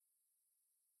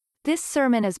This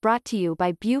sermon is brought to you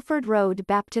by Buford Road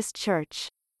Baptist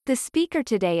Church. The speaker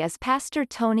today is Pastor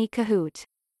Tony Cahoot.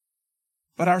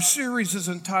 But our series is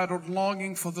entitled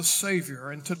Longing for the Savior,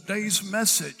 and today's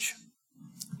message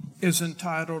is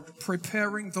entitled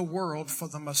Preparing the World for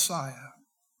the Messiah.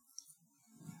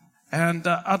 And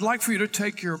I'd like for you to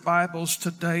take your Bibles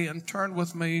today and turn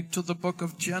with me to the book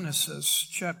of Genesis,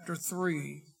 chapter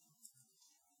 3.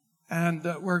 And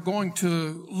we're going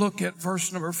to look at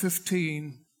verse number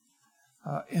 15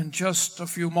 in just a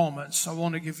few moments. I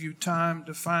want to give you time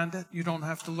to find it. You don't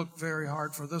have to look very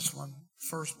hard for this one.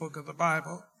 First book of the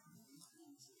Bible,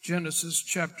 Genesis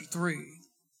chapter 3.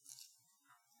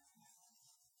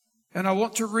 And I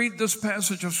want to read this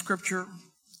passage of Scripture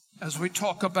as we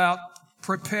talk about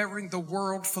preparing the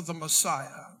world for the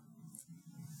Messiah.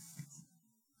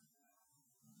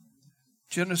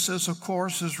 Genesis, of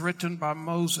course, is written by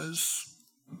Moses.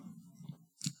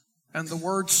 And the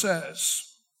word says,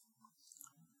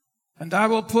 "And I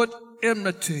will put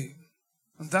enmity,"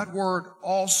 and that word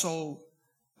also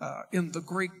in the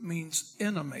Greek means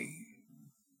enemy.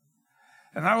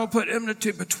 "And I will put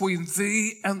enmity between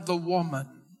thee and the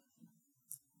woman,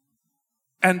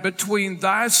 and between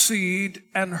thy seed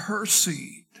and her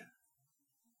seed.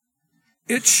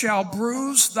 It shall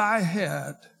bruise thy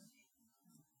head,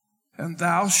 and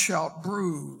thou shalt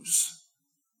bruise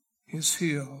his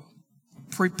heel."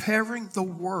 Preparing the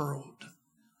world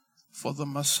for the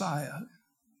Messiah.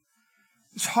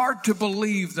 It's hard to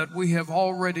believe that we have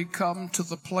already come to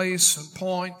the place and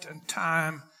point and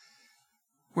time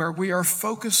where we are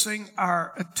focusing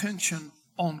our attention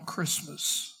on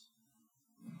Christmas.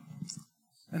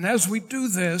 And as we do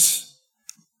this,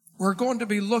 we're going to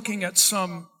be looking at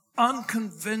some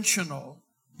unconventional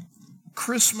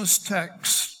Christmas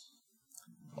texts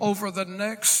over the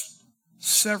next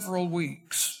several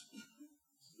weeks.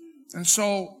 And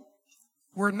so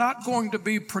we're not going to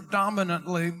be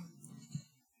predominantly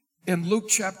in Luke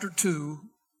chapter 2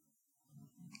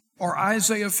 or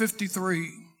Isaiah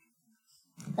 53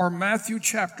 or Matthew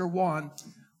chapter 1,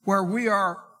 where we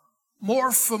are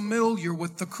more familiar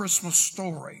with the Christmas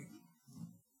story.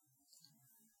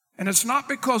 And it's not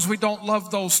because we don't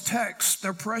love those texts.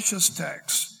 They're precious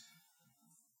texts.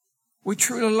 We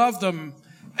truly love them.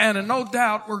 And no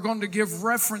doubt we're going to give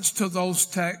reference to those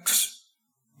texts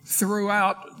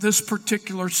throughout this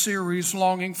particular series,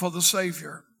 Longing for the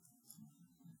Savior.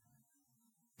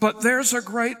 But there's a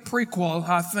great prequel,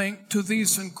 I think, to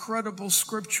these incredible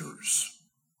scriptures.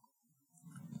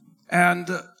 And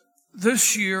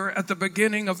this year, at the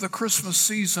beginning of the Christmas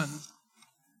season,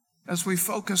 as we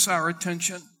focus our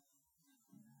attention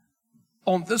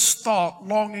on this thought,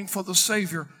 longing for the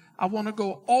Savior, I want to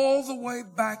go all the way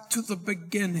back to the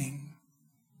beginning.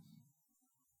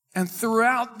 And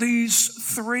throughout these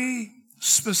three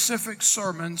specific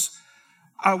sermons,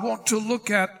 I want to look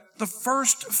at the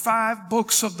first 5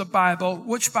 books of the Bible,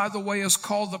 which, by the way, is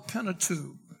called the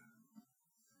Pentateuch.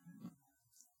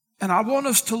 And I want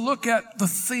us to look at the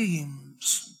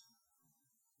themes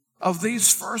of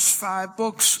these first 5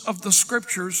 books of the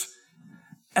Scriptures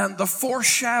and the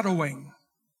foreshadowing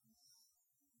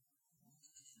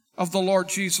of the Lord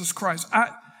Jesus Christ.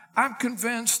 I'm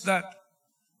convinced that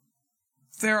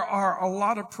there are a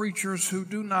lot of preachers who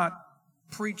do not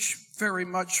preach very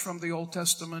much from the Old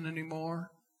Testament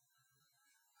anymore.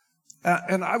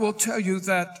 And I will tell you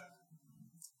that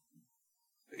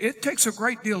it takes a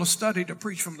great deal of study to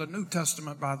preach from the New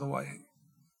Testament, by the way,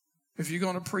 if you're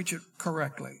going to preach it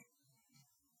correctly.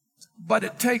 But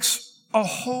it takes a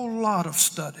whole lot of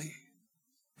study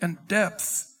and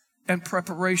depth and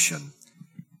preparation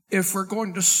if we're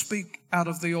going to speak out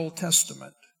of the Old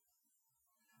Testament.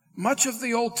 Much of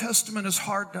the Old Testament is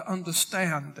hard to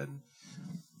understand, and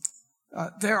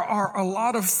there are a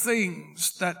lot of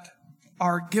things that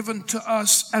are given to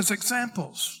us as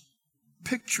examples,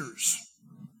 pictures,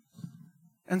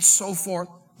 and so forth.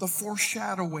 The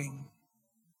foreshadowing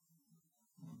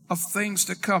of things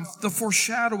to come, the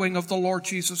foreshadowing of the Lord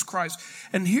Jesus Christ.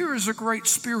 And here is a great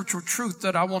spiritual truth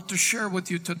that I want to share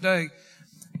with you today.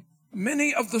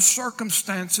 Many of the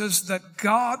circumstances that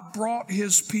God brought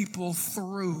His people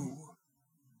through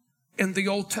in the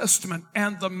Old Testament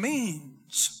and the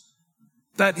means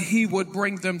that He would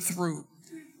bring them through,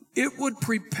 it would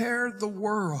prepare the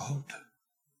world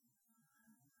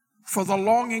for the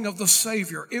longing of the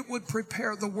Savior. It would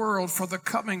prepare the world for the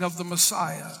coming of the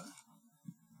Messiah.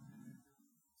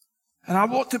 And I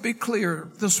want to be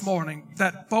clear this morning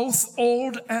that both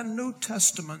Old and New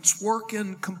Testaments work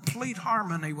in complete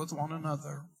harmony with one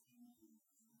another.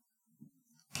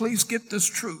 Please get this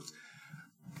truth.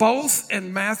 Both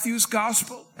in Matthew's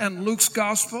gospel and Luke's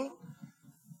gospel,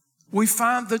 we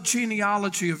find the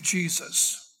genealogy of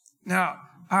Jesus. Now,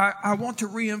 I want to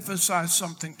reemphasize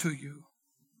something to you.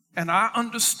 And I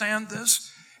understand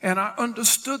this, and I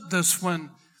understood this when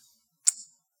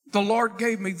the Lord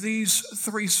gave me these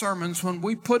 3 sermons, when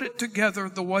we put it together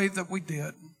the way that we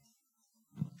did.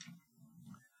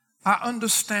 I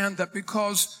understand that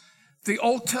because the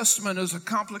Old Testament is a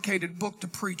complicated book to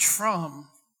preach from,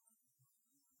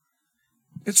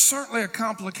 it's certainly a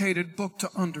complicated book to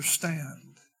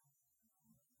understand.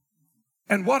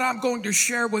 And what I'm going to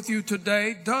share with you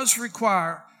today does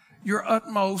require your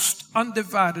utmost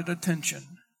undivided attention.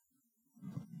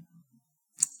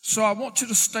 So I want you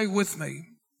to stay with me.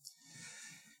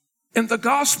 In the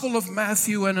Gospel of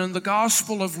Matthew and in the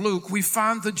Gospel of Luke, we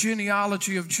find the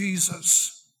genealogy of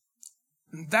Jesus.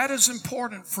 And that is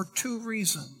important for 2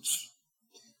 reasons.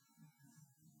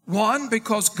 One,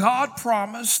 because God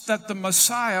promised that the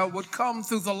Messiah would come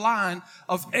through the line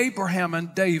of Abraham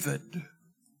and David.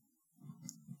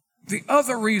 The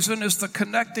other reason is the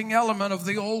connecting element of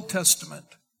the Old Testament.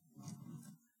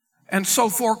 And so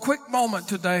for a quick moment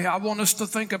today, I want us to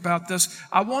think about this.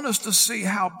 I want us to see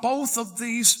how both of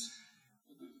these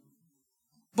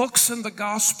books in the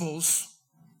Gospels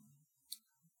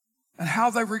and how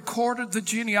they recorded the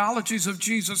genealogies of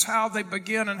Jesus, how they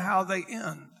begin and how they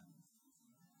end.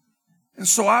 And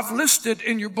so I've listed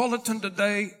in your bulletin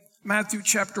today, Matthew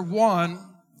chapter 1,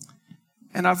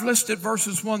 and I've listed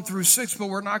verses 1 through 6, but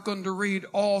we're not going to read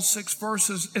all 6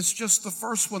 verses. It's just the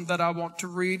first one that I want to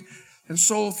read. And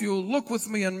so if you'll look with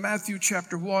me in Matthew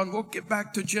chapter 1, we'll get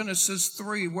back to Genesis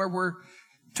 3, where we're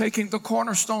taking the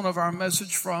cornerstone of our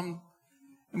message from.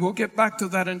 And we'll get back to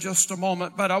that in just a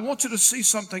moment. But I want you to see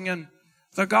something in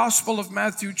the Gospel of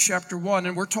Matthew chapter 1.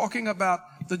 And we're talking about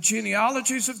the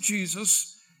genealogies of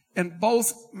Jesus in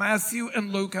both Matthew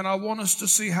and Luke. And I want us to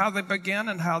see how they begin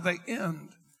and how they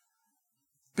end.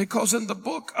 Because in the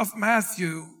book of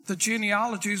Matthew, the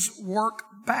genealogies work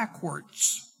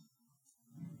backwards.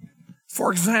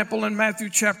 For example, in Matthew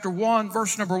chapter 1,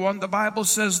 verse number 1, the Bible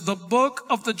says, the book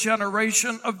of the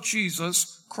generation of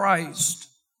Jesus Christ,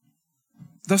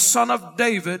 the son of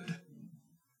David,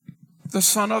 the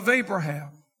son of Abraham.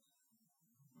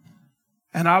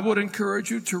 And I would encourage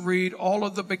you to read all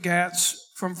of the begats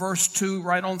from verse 2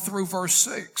 right on through verse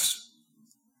 6.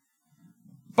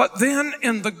 But then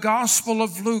in the Gospel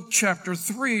of Luke chapter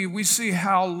 3, we see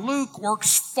how Luke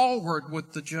works forward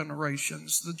with the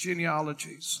generations, the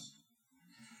genealogies.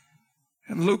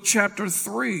 In Luke chapter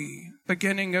 3,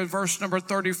 beginning at verse number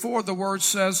 34, the word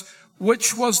says,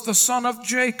 which was the son of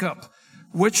Jacob,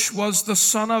 which was the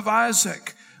son of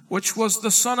Isaac, which was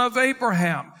the son of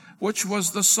Abraham, which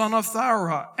was the son of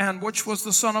Thara, and which was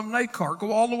the son of Nachor.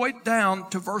 Go all the way down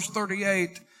to verse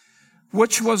 38.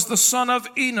 Which was the son of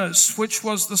Enos, which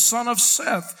was the son of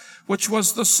Seth, which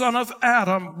was the son of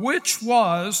Adam, which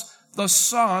was the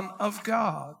Son of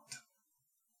God.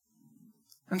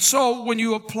 And so when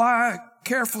you apply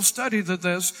careful study to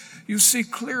this, you see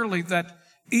clearly that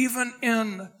even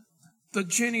in the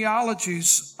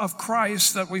genealogies of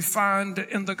Christ that we find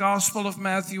in the Gospel of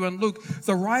Matthew and Luke,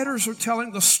 the writers are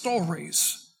telling the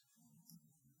stories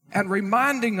and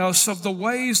reminding us of the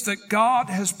ways that God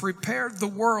has prepared the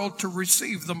world to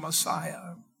receive the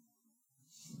Messiah.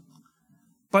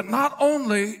 But not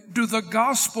only do the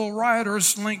gospel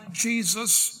writers link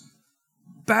Jesus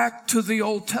back to the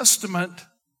Old Testament,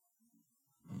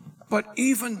 but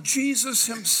even Jesus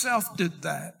himself did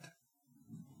that.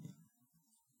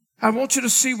 I want you to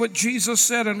see what Jesus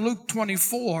said in Luke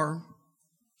 24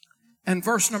 and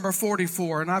verse number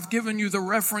 44. And I've given you the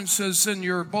references in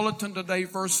your bulletin today,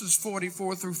 verses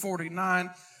 44 through 49.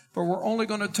 But we're only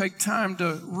going to take time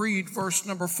to read verse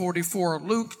number 44.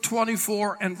 Luke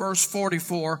 24 and verse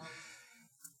 44.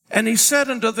 And he said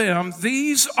unto them,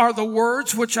 these are the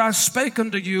words which I spake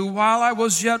unto you while I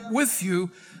was yet with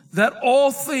you, that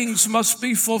all things must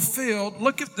be fulfilled.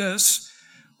 Look at this.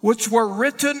 Which were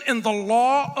written in the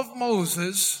law of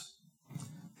Moses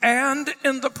and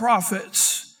in the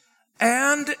prophets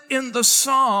and in the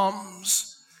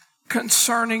Psalms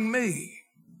concerning me.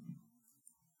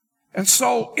 And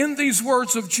so in these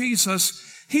words of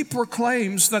Jesus, he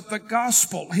proclaims that the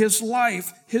gospel, his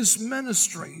life, his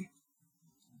ministry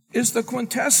is the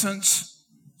quintessence,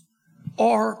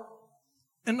 or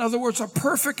in other words, a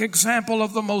perfect example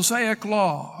of the Mosaic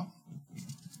law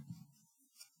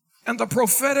and the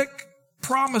prophetic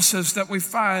promises that we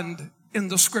find in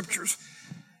the scriptures.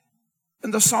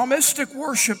 And the psalmistic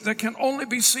worship that can only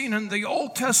be seen in the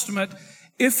Old Testament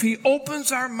if he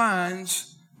opens our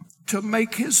minds to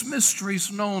make his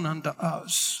mysteries known unto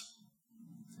us.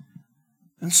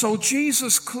 And so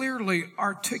Jesus clearly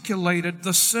articulated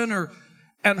the center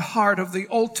and heart of the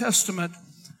Old Testament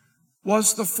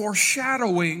was the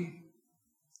foreshadowing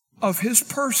of his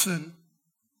person,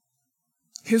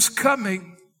 his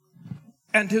coming,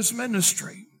 and his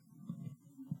ministry.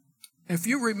 If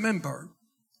you remember,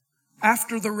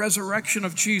 after the resurrection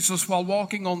of Jesus, while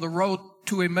walking on the road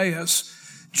to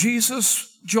Emmaus,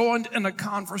 Jesus joined in a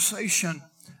conversation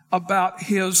about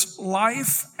his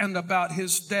life and about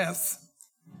his death.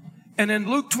 And in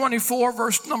Luke 24,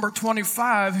 verse number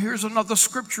 25, here's another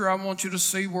scripture I want you to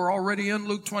see. We're already in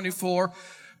Luke 24,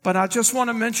 but I just want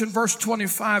to mention verse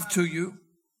 25 to you.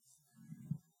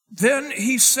 Then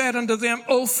he said unto them,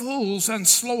 O fools and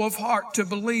slow of heart to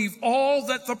believe all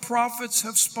that the prophets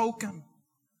have spoken.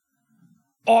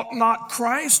 Ought not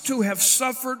Christ to have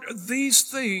suffered these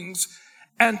things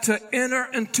and to enter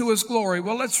into his glory?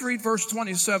 Well, let's read verse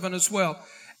 27 as well.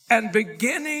 And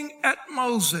beginning at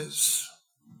Moses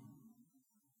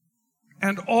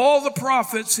and all the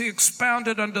prophets, he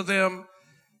expounded unto them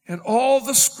in all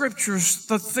the scriptures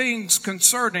the things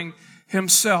concerning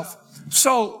himself.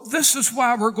 So this is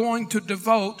why we're going to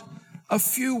devote a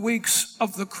few weeks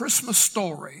of the Christmas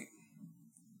story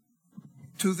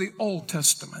to the Old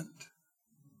Testament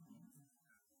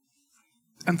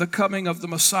and the coming of the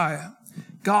Messiah.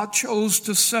 God chose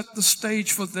to set the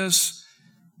stage for this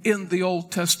in the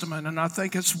Old Testament, and I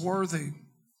think it's worthy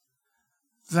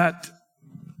that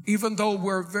even though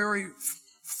we're very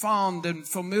fond and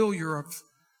familiar of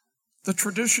the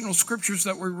traditional scriptures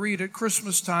that we read at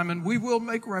Christmas time, and we will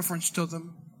make reference to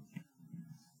them,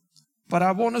 but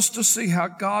I want us to see how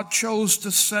God chose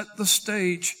to set the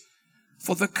stage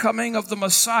for the coming of the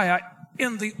Messiah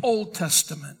in the Old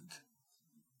Testament.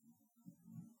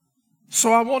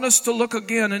 So I want us to look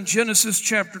again in Genesis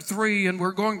chapter 3, and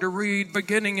we're going to read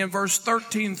beginning in verse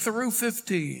 13 through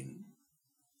 15.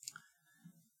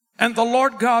 And the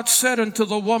Lord God said unto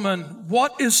the woman,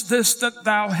 What is this that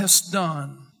thou hast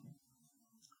done?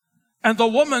 And the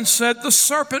woman said, The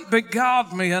serpent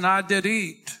beguiled me, and I did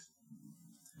eat.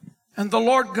 And the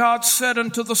Lord God said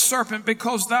unto the serpent,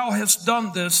 Because thou hast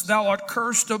done this, thou art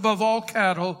cursed above all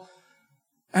cattle,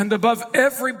 and above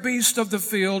every beast of the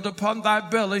field. Upon thy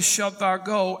belly shalt thou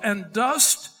go, and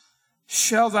dust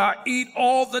shalt thou eat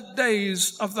all the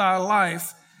days of thy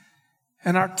life.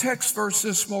 And our text verse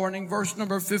this morning, verse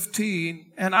number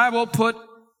 15, and I will put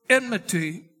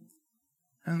enmity,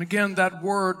 and again that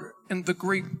word in the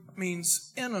Greek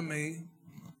means enemy,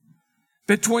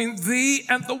 between thee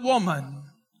and the woman,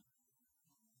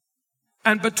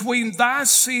 and between thy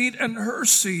seed and her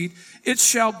seed. It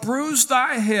shall bruise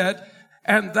thy head,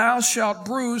 and thou shalt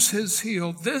bruise his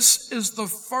heel. This is the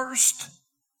first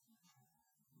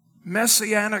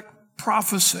messianic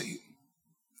prophecy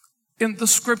in the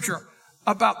scripture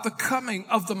about the coming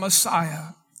of the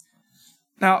Messiah.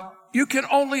 Now, you can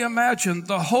only imagine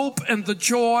the hope and the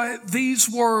joy these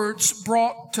words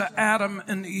brought to Adam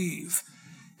and Eve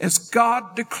as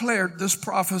God declared this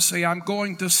prophecy. I'm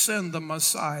going to send the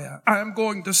Messiah. I am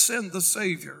going to send the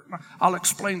Savior. I'll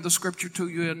explain the scripture to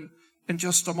you in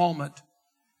just a moment.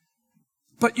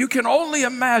 But you can only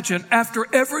imagine, after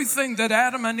everything that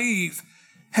Adam and Eve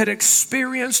had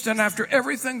experienced and after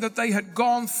everything that they had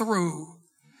gone through,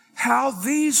 how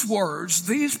these words,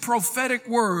 these prophetic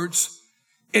words,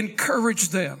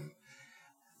 encouraged them.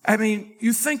 I mean,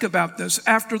 you think about this.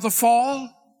 After the fall,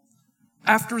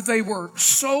 after they were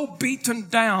so beaten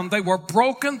down, they were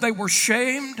broken, they were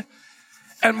shamed,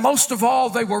 and most of all,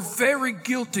 they were very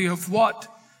guilty of what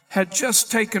had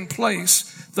just taken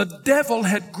place. The devil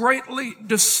had greatly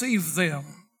deceived them.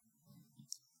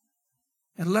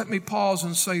 And let me pause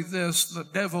and say this, the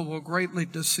devil will greatly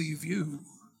deceive you.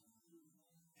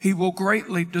 He will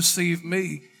greatly deceive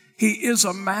me. He is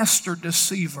a master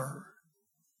deceiver.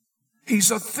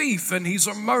 He's a thief and he's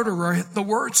a murderer. The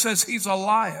word says he's a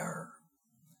liar.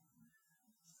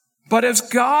 But as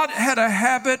God had a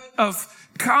habit of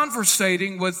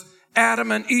conversating with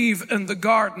Adam and Eve in the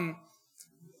garden,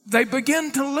 they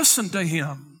begin to listen to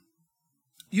him.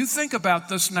 You think about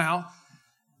this now.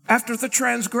 After the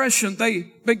transgression,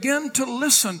 they begin to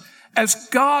listen as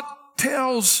God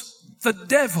tells the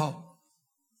devil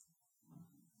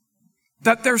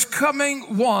that there's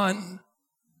coming one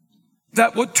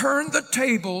that would turn the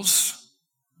tables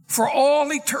for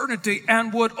all eternity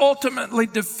and would ultimately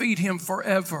defeat him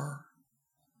forever.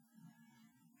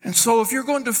 And so if you're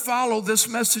going to follow this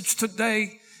message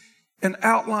today in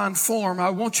outline form, I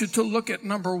want you to look at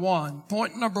number one.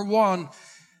 Point number one,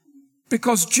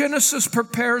 because Genesis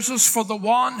prepares us for the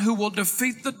one who will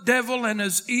defeat the devil and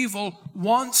his evil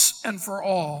once and for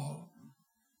all.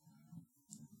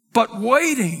 But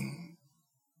waiting,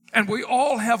 and we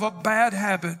all have a bad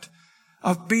habit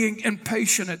of being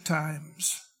impatient at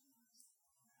times.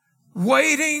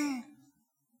 Waiting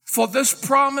for this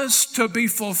promise to be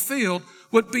fulfilled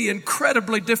would be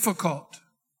incredibly difficult.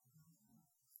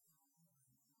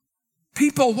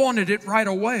 People wanted it right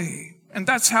away, and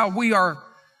that's how we are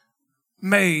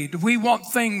made. We want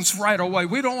things right away.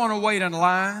 We don't want to wait in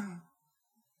line.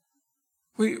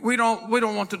 We don't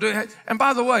want to do it. And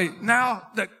by the way, now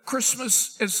that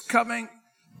Christmas is coming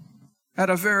at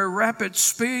a very rapid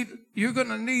speed, you're going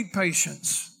to need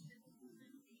patience.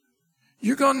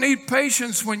 You're going to need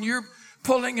patience when you're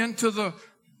pulling into the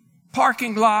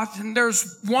parking lot and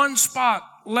there's one spot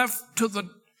left to the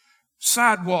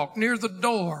sidewalk near the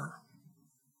door.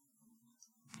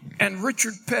 And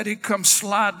Richard Petty comes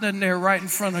sliding in there right in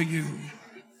front of you.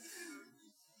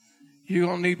 You're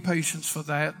going to need patience for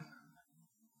that.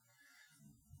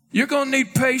 You're going to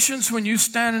need patience when you're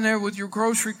standing there with your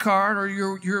grocery cart or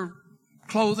your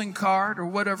clothing cart or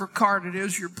whatever cart it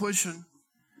is you're pushing.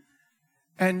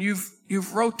 And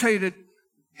you've rotated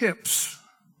hips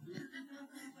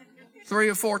 3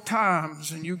 or 4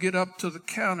 times and you get up to the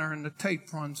counter and the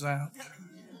tape runs out.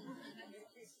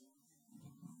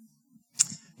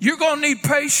 You're going to need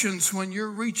patience when you're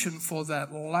reaching for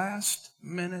that last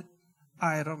minute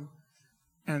item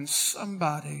and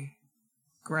somebody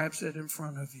grabs it in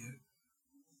front of you.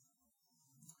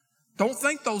 Don't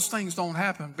think those things don't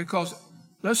happen because,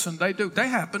 listen, they do. They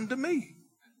happen to me.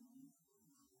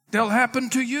 They'll happen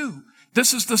to you.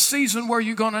 This is the season where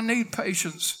you're going to need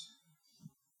patience.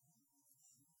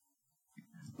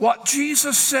 What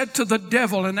Jesus said to the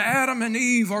devil, and Adam and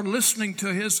Eve are listening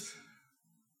to his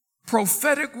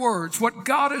prophetic words, what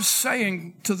God is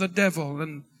saying to the devil,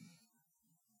 and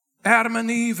Adam and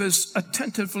Eve is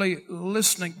attentively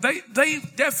listening. They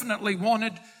definitely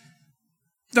wanted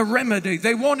the remedy.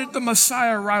 They wanted the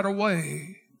Messiah right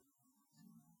away.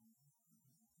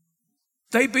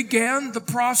 They began the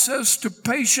process to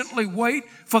patiently wait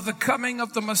for the coming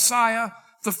of the Messiah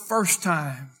the first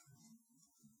time.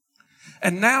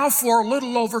 And now for a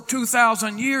little over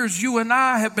 2,000 years, you and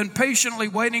I have been patiently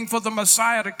waiting for the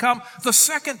Messiah to come the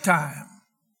second time.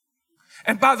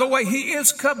 And by the way, he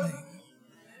is coming.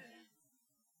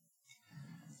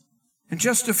 In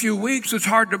just a few weeks, it's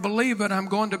hard to believe, but I'm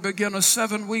going to begin a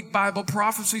 7-week Bible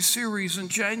prophecy series in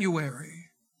January.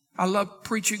 I love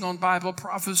preaching on Bible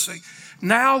prophecy.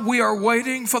 Now we are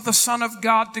waiting for the Son of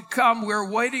God to come. We're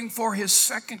waiting for his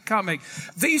second coming.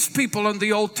 These people in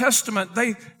the Old Testament,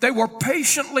 they were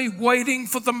patiently waiting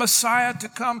for the Messiah to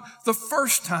come the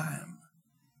first time.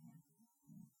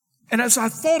 And as I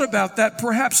thought about that,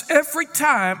 perhaps every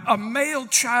time a male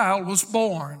child was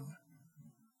born,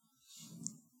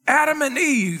 Adam and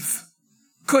Eve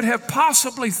could have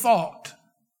possibly thought,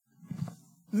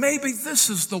 maybe this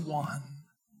is the one.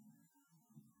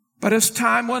 But as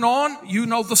time went on, you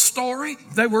know the story,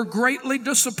 they were greatly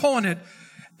disappointed.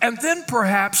 And then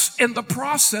perhaps in the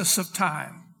process of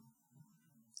time,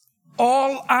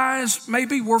 all eyes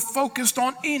maybe were focused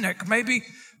on Enoch. Maybe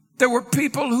there were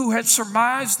people who had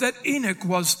surmised that Enoch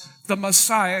was the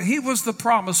Messiah. He was the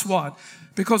promised one.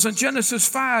 Because in Genesis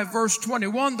 5, verse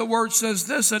 21, the word says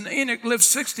this, and Enoch lived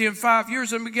 65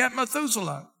 years and begat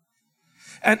Methuselah.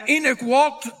 And Enoch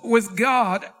walked with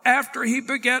God after he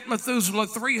begat Methuselah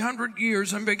 300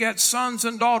 years and begat sons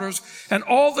and daughters. And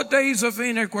all the days of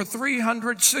Enoch were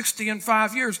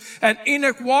 365 years. And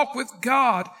Enoch walked with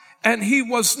God, and he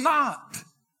was not,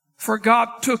 for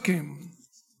God took him.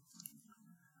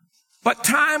 But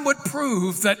time would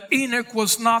prove that Enoch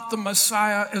was not the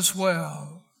Messiah as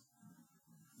well.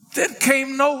 Then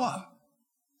came Noah.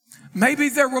 Maybe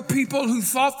there were people who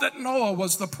thought that Noah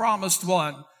was the promised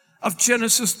one of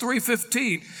Genesis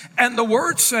 3:15. And the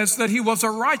word says that he was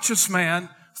a righteous man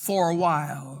for a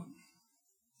while.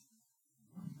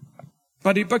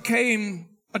 But he became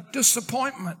a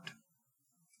disappointment.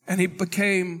 And he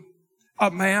became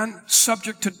a man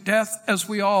subject to death as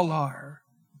we all are.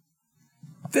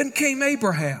 Then came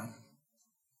Abraham.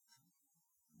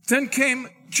 Then came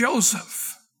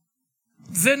Joseph.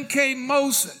 Then came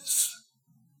Moses.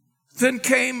 Then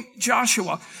came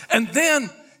Joshua. And then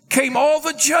came all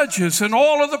the judges and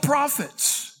all of the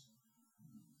prophets.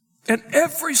 And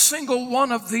every single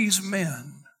one of these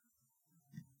men.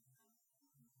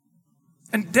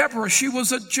 And Deborah, she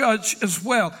was a judge as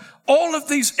well. All of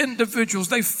these individuals,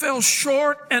 they fell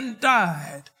short and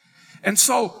died. And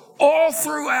so all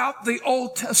throughout the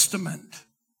Old Testament,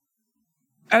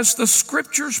 as the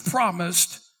scriptures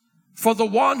promised, for the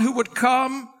one who would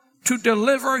come to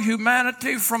deliver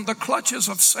humanity from the clutches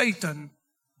of Satan,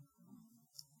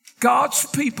 God's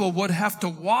people would have to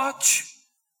watch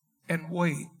and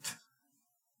wait.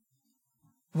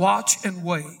 Watch and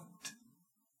wait.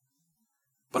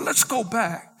 But let's go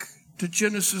back to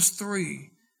Genesis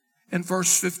 3 and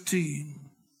verse 15.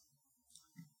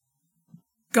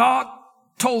 God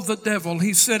told the devil,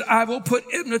 he said, I will put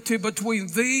enmity between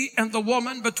thee and the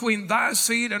woman, between thy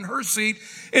seed and her seed.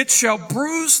 It shall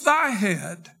bruise thy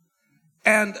head,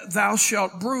 and thou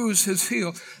shalt bruise his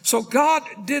heel. So God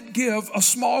did give a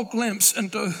small glimpse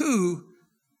into who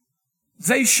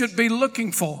they should be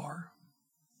looking for.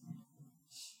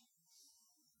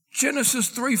 Genesis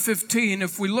 3:15,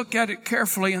 if we look at it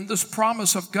carefully in this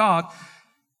promise of God,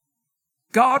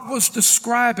 God was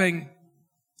describing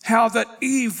how that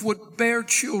Eve would bear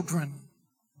children.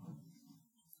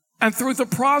 And through the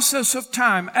process of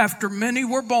time, after many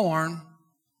were born,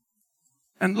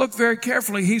 and look very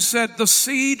carefully, he said the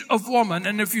seed of woman.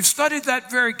 And if you study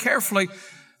that very carefully,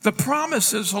 the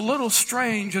promise is a little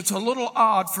strange. It's a little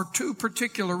odd for two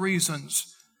particular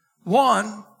reasons.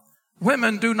 One,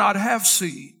 women do not have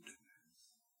seed.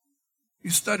 You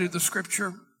study the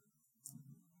scripture.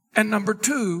 And number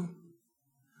two,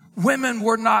 women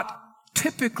were not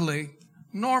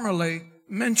normally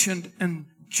mentioned in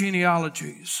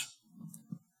genealogies.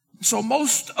 So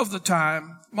most of the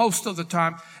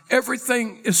time,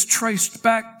 everything is traced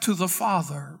back to the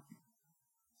father.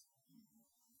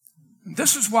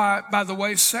 This is why, by the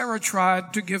way, Sarah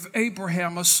tried to give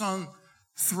Abraham a son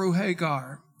through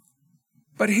Hagar.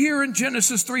 But here in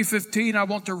Genesis 3:15, I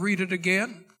want to read it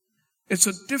again. It's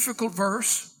a difficult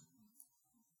verse.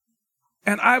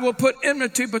 And I will put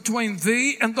enmity between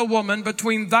thee and the woman,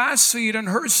 between thy seed and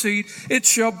her seed. It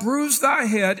shall bruise thy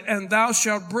head, and thou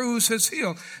shalt bruise his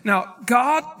heel. Now,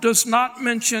 God does not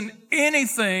mention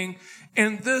anything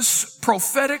in this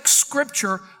prophetic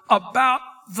scripture about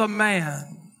the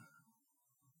man.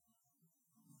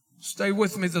 Stay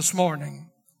with me this morning.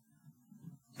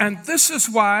 And this is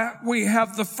why we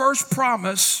have the first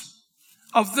promise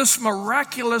of this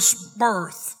miraculous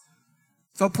birth,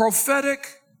 the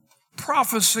prophetic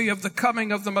prophecy of the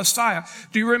coming of the Messiah.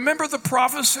 Do you remember the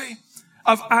prophecy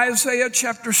of Isaiah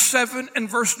chapter 7 and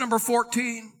verse number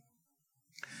 14?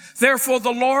 Therefore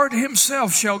the Lord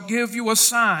himself shall give you a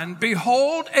sign.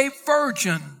 Behold, a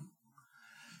virgin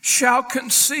shall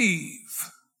conceive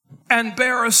and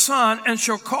bear a son, and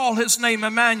shall call his name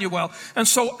Emmanuel. And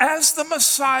so as the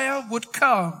Messiah would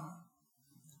come,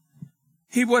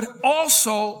 he would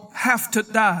also have to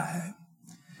die.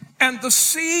 And the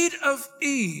seed of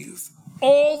Eve,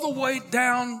 all the way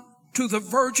down to the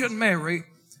Virgin Mary,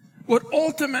 would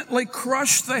ultimately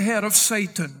crush the head of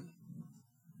Satan.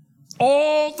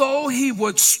 Although he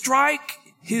would strike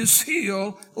his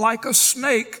heel like a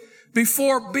snake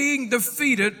before being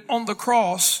defeated on the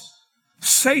cross,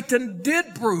 Satan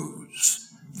did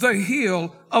bruise the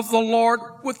heel of the Lord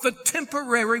with the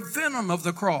temporary venom of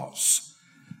the cross.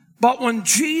 But when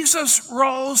Jesus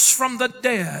rose from the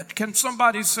dead, can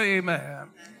somebody say amen?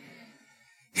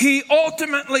 He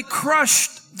ultimately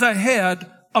crushed the head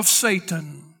of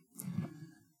Satan.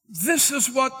 This is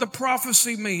what the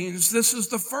prophecy means. This is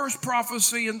the first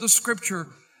prophecy in the scripture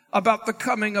about the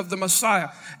coming of the Messiah.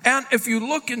 And if you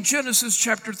look in Genesis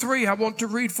chapter 3, I want to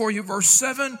read for you verse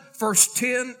 7, verse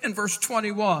 10, and verse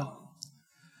 21.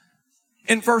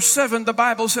 In verse 7, the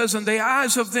Bible says, and the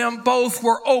eyes of them both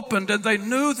were opened, and they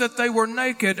knew that they were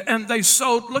naked, and they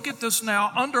sewed. Look at this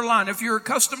now, underline. If you're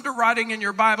accustomed to writing in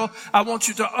your Bible, I want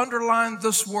you to underline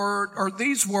this word, or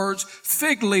these words,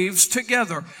 fig leaves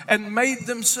together, and made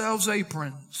themselves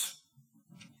aprons.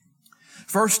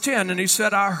 Verse 10, and he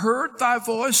said, I heard thy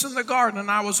voice in the garden, and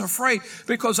I was afraid,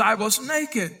 because I was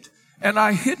naked, and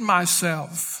I hid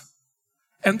myself.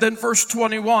 And then verse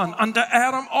 21, unto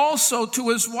Adam also to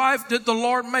his wife did the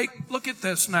Lord make, look at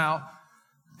this now,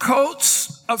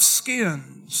 coats of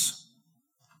skins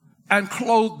and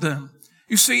clothed them.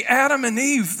 You see, Adam and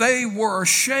Eve, they were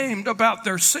ashamed about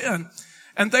their sin,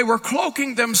 and they were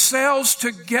cloaking themselves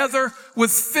together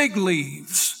with fig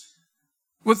leaves,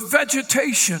 with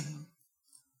vegetation.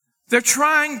 They're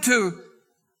trying to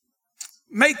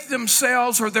make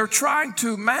themselves, or they're trying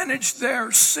to manage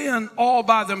their sin all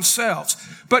by themselves.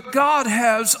 But God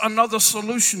has another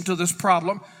solution to this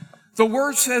problem. The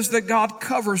word says that God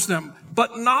covers them,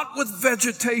 but not with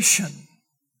vegetation.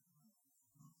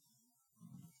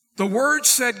 The word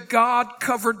said God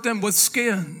covered them with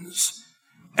skins.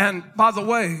 And by the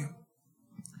way,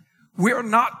 we're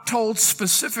not told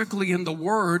specifically in the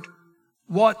word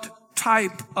what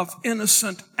type of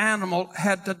innocent animal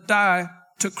had to die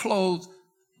to clothe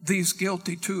these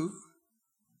guilty too.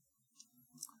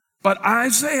 But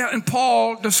Isaiah and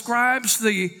Paul describes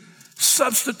the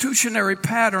substitutionary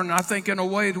pattern, I think, in a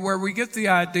way to where we get the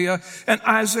idea. In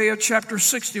Isaiah chapter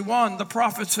 61, the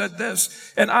prophet said this,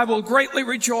 "And I will greatly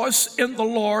rejoice in the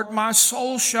Lord. My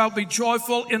soul shall be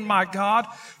joyful in my God,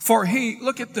 for he,"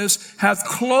 look at this, "hath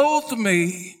clothed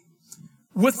me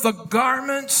with the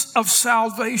garments of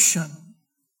salvation.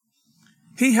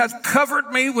 He hath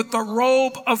covered me with the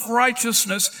robe of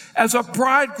righteousness, as a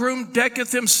bridegroom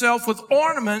decketh himself with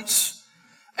ornaments,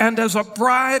 and as a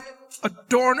bride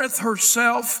adorneth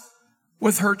herself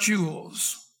with her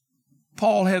jewels."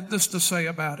 Paul had this to say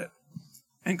about it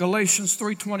in Galatians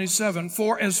 3:27,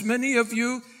 "For as many of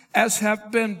you as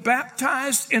have been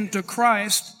baptized into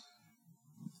Christ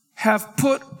have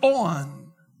put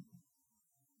on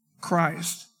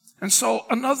Christ." And so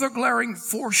another glaring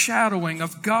foreshadowing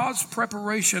of God's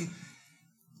preparation,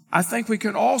 I think we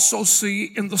can also see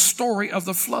in the story of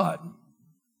the flood.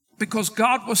 Because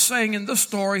God was saying in this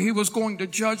story, he was going to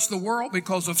judge the world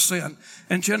because of sin.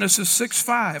 In Genesis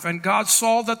 6:5, "And God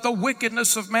saw that the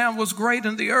wickedness of man was great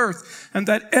in the earth, and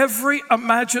that every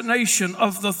imagination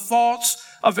of the thoughts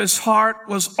of his heart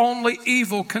was only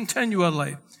evil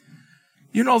continually."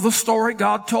 You know the story.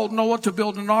 God told Noah to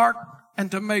build an ark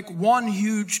and to make one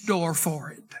huge door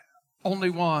for it. Only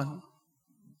one.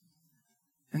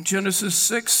 In Genesis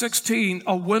 6:16,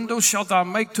 "A window shalt thou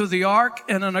make to the ark,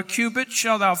 and in a cubit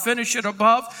shalt thou finish it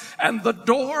above, and the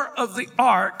door of the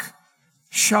ark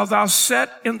shalt thou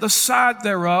set in the side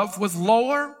thereof, with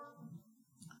lower,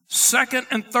 second,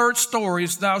 and third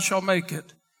stories thou shalt make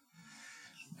it."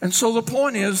 And so the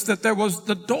point is that there was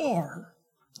the door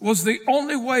was the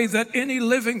only way that any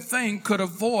living thing could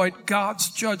avoid God's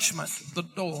judgment, the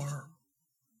door.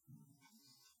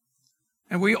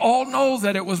 And we all know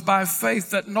that it was by faith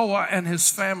that Noah and his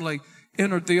family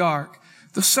entered the ark.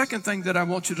 The second thing that I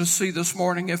want you to see this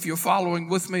morning, if you're following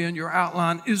with me in your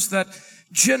outline, is that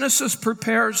Genesis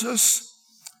prepares us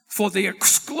for the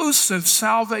exclusive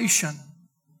salvation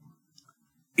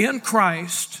in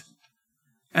Christ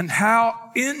and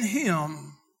how in him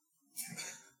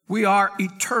we are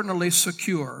eternally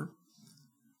secure.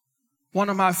 One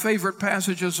of my favorite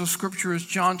passages of Scripture is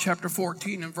John chapter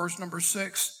 14 and verse number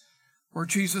 6, where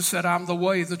Jesus said, "I'm the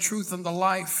way, the truth, and the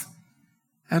life,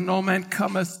 and no man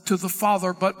cometh to the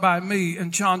Father but by me."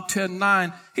 In John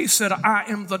 10:9, he said, "I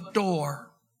am the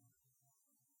door."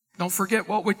 Don't forget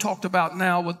what we talked about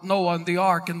now with Noah and the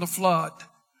ark and the flood.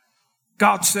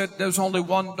 God said there's only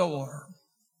one door.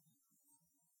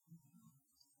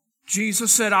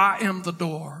 Jesus said, "I am the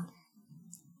door.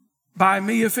 By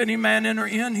me, if any man enter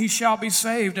in, he shall be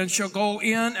saved, and shall go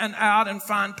in and out and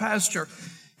find pasture."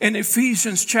 In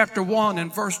Ephesians chapter 1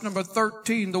 and verse number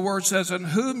 13, the word says, "In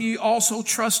whom ye also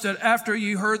trusted after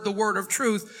ye heard the word of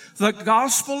truth, the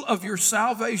gospel of your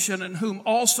salvation, in whom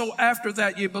also after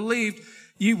that ye believed,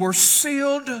 ye were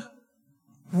sealed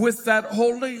with that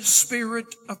Holy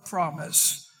Spirit of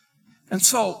promise." And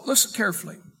so, listen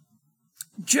carefully.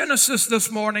 Genesis this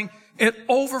morning, it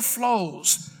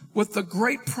overflows with the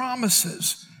great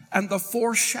promises and the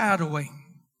foreshadowing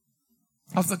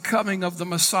of the coming of the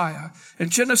Messiah. In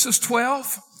Genesis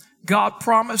 12, God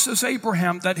promises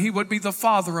Abraham that he would be the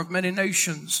father of many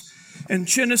nations. In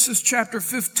Genesis chapter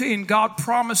 15, God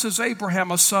promises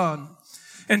Abraham a son.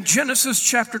 In Genesis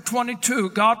chapter 22,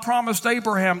 God promised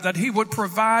Abraham that he would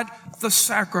provide the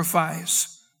sacrifice.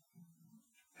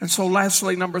 And so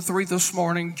lastly, number 3 this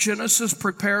morning, Genesis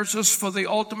prepares us for the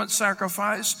ultimate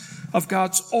sacrifice of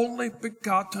God's only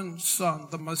begotten Son,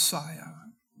 the Messiah.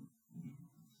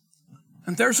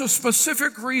 And there's a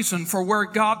specific reason for where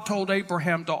God told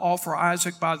Abraham to offer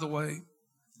Isaac, by the way.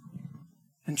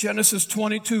 In Genesis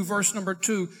 22, verse number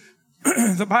 2,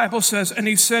 the Bible says, "And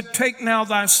he said, Take now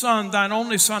thy son, thine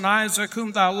only son Isaac,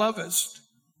 whom thou lovest."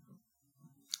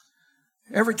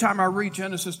 Every time I read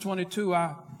Genesis 22,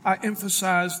 I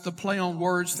emphasize the play on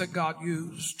words that God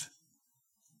used.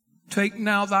 "Take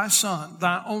now thy son,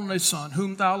 thy only son,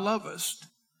 whom thou lovest,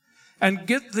 and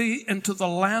get thee into the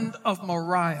land of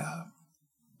Moriah,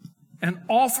 and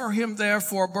offer him there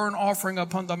for a burnt offering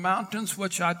upon the mountains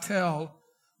which I tell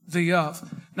thee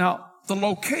of." Now, the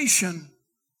location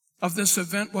of this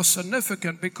event was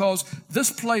significant because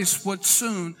this place would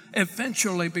soon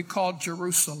eventually be called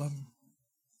Jerusalem.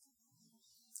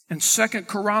 In 2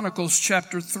 Chronicles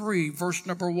chapter 3, verse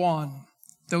number 1,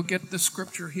 they'll get the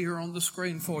scripture here on the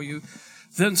screen for you.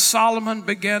 "Then Solomon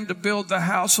began to build the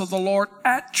house of the Lord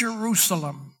at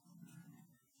Jerusalem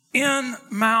in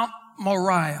Mount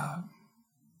Moriah,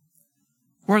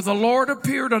 where the Lord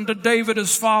appeared unto David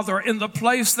his father, in the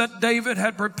place that David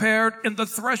had prepared in the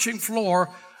threshing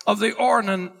floor of the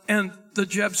Ornan and the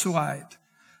Jebusite."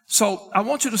 So I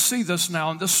want you to see this now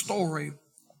in this story.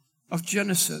 of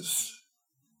Genesis,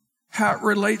 how it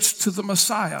relates to the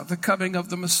Messiah, the coming of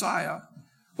the Messiah,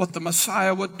 what the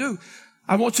Messiah would do.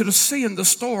 I want you to see in the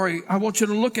story, I want you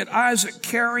to look at Isaac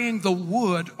carrying the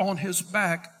wood on his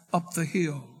back up the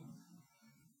hill.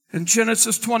 In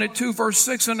Genesis 22, verse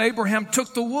 6, and Abraham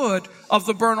took the wood of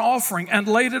the burnt offering and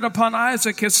laid it upon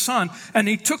Isaac his son. And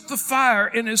he took the fire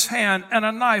in his hand and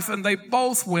a knife, and they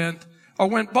both went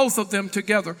both of them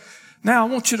together. Now I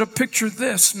want you to picture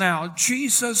this now.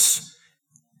 Jesus,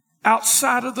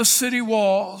 outside of the city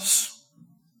walls,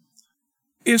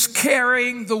 is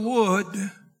carrying the wood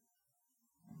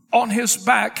on his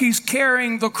back. He's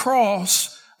carrying the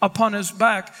cross upon his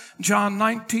back. John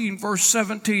 19, verse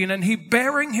 17. And he,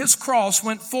 bearing his cross,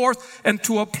 went forth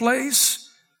into a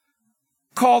place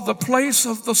called the place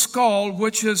of the skull,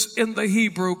 which is in the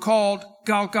Hebrew called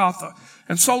Golgotha.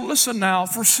 And so listen now,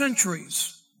 for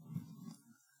centuries,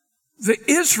 the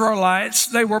Israelites,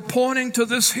 they were pointing to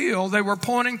this hill. They were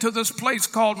pointing to this place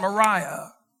called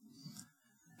Moriah.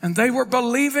 And they were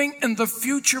believing in the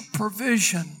future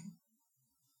provision,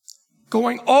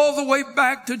 going all the way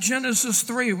back to Genesis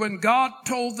 3, when God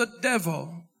told the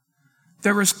devil,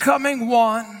 there is coming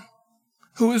one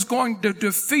who is going to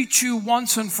defeat you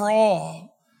once and for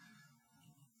all.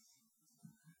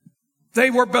 They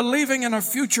were believing in a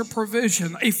future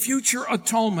provision, a future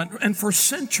atonement. And for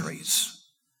centuries,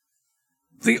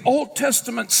 the Old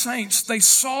Testament saints, they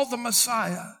saw the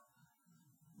Messiah.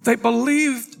 They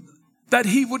believed that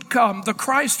he would come, the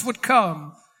Christ would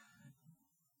come,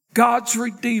 God's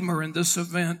Redeemer in this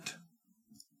event,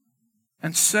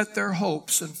 and set their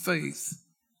hopes and faith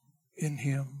in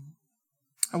him.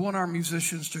 I want our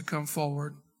musicians to come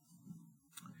forward,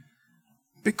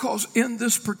 because in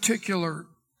this particular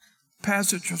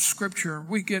passage of Scripture,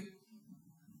 we get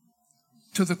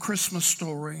to the Christmas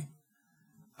story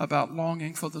about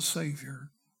longing for the Savior.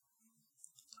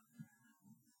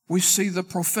 We see the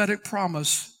prophetic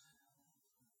promise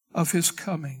of his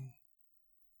coming.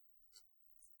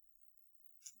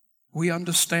 We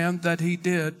understand that he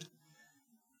did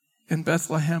in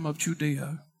Bethlehem of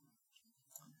Judea.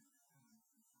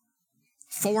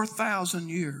 4,000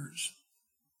 years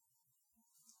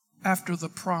after the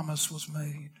promise was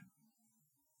made.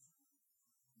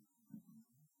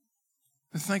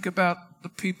 And think about the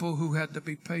people who had to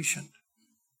be patient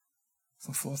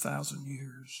for 4,000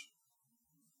 years.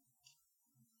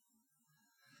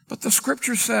 But the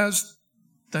Scripture says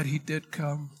that he did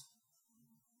come.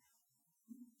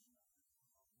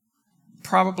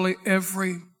 Probably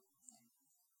every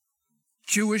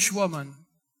Jewish woman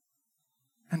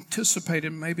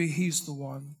anticipated maybe he's the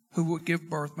one who would give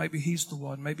birth. Maybe he's the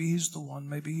one. Maybe he's the one.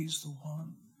 Maybe he's the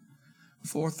one.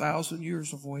 4,000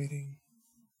 years of waiting.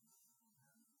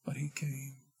 But he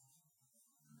came.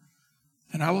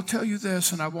 And I will tell you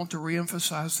this, and I want to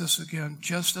reemphasize this again,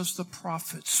 just as the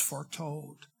prophets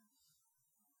foretold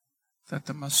that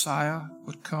the Messiah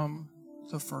would come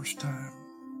the first time,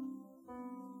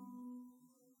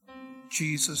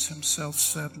 Jesus himself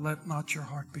said, "Let not your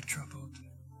heart be troubled.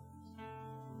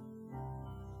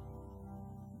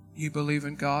 You believe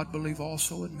in God, believe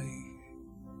also in me.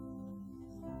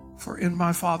 For in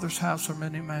my Father's house are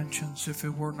many mansions. If it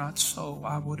were not so,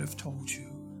 I would have told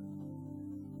you.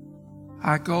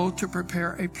 I go to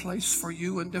prepare a place for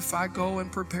you, and if I go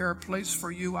and prepare a place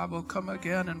for you, I will come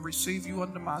again and receive you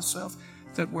unto myself,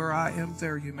 that where I am,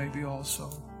 there you may be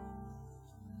also."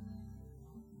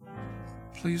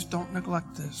 Please don't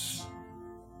neglect this.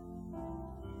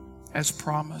 As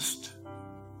promised,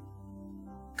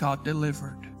 God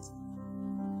delivered,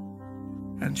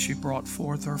 and she brought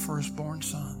forth her firstborn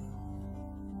son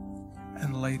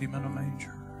and laid him in a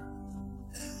manger.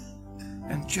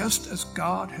 And just as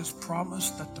God has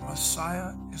promised that the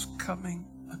Messiah is coming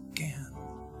again,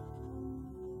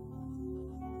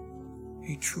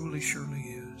 he truly, surely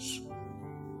is.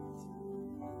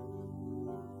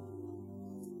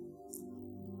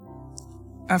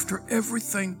 After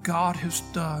everything God has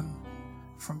done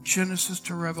from Genesis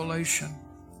to Revelation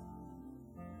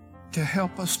to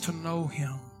help us to know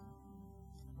him,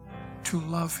 to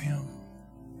love him,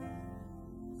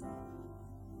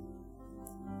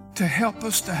 to help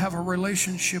us to have a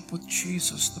relationship with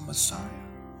Jesus, the Messiah.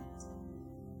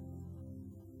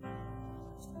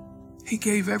 He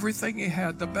gave everything he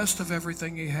had, the best of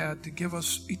everything he had, to give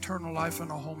us eternal life and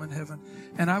a home in heaven.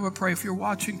 And I would pray, if you're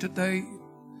watching today,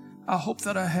 I hope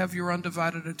that I have your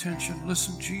undivided attention.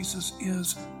 Listen, Jesus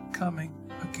is coming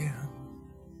again.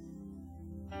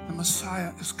 The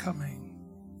Messiah is coming.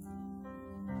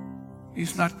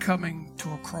 He's not coming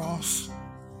to a cross.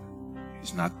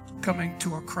 He's not coming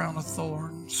to a crown of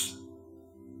thorns.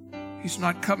 He's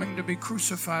not coming to be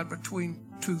crucified between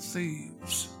two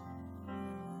thieves.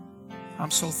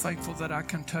 I'm so thankful that I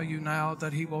can tell you now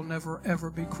that he will never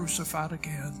ever be crucified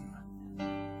again.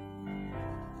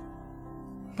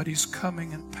 But he's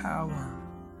coming in power.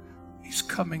 He's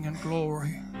coming in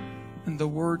glory. And the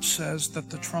word says that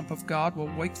the trump of God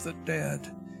will wake the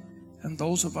dead. And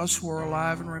those of us who are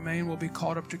alive and remain will be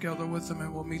caught up together with them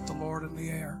and will meet the Lord in the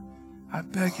air. I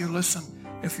beg you, listen,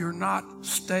 if you're not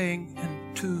staying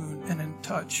in tune and in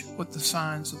touch with the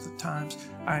signs of the times,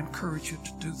 I encourage you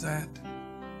to do that.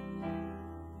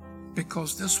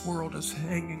 Because this world is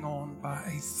hanging on by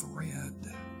a thread.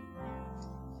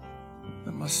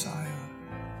 The Messiah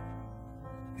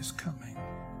is coming.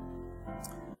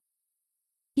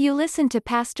 You listen to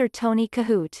Pastor Tony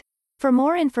Kohout. For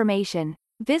more information,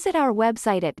 visit our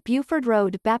website at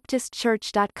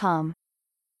BufordRoadBaptistChurch.com.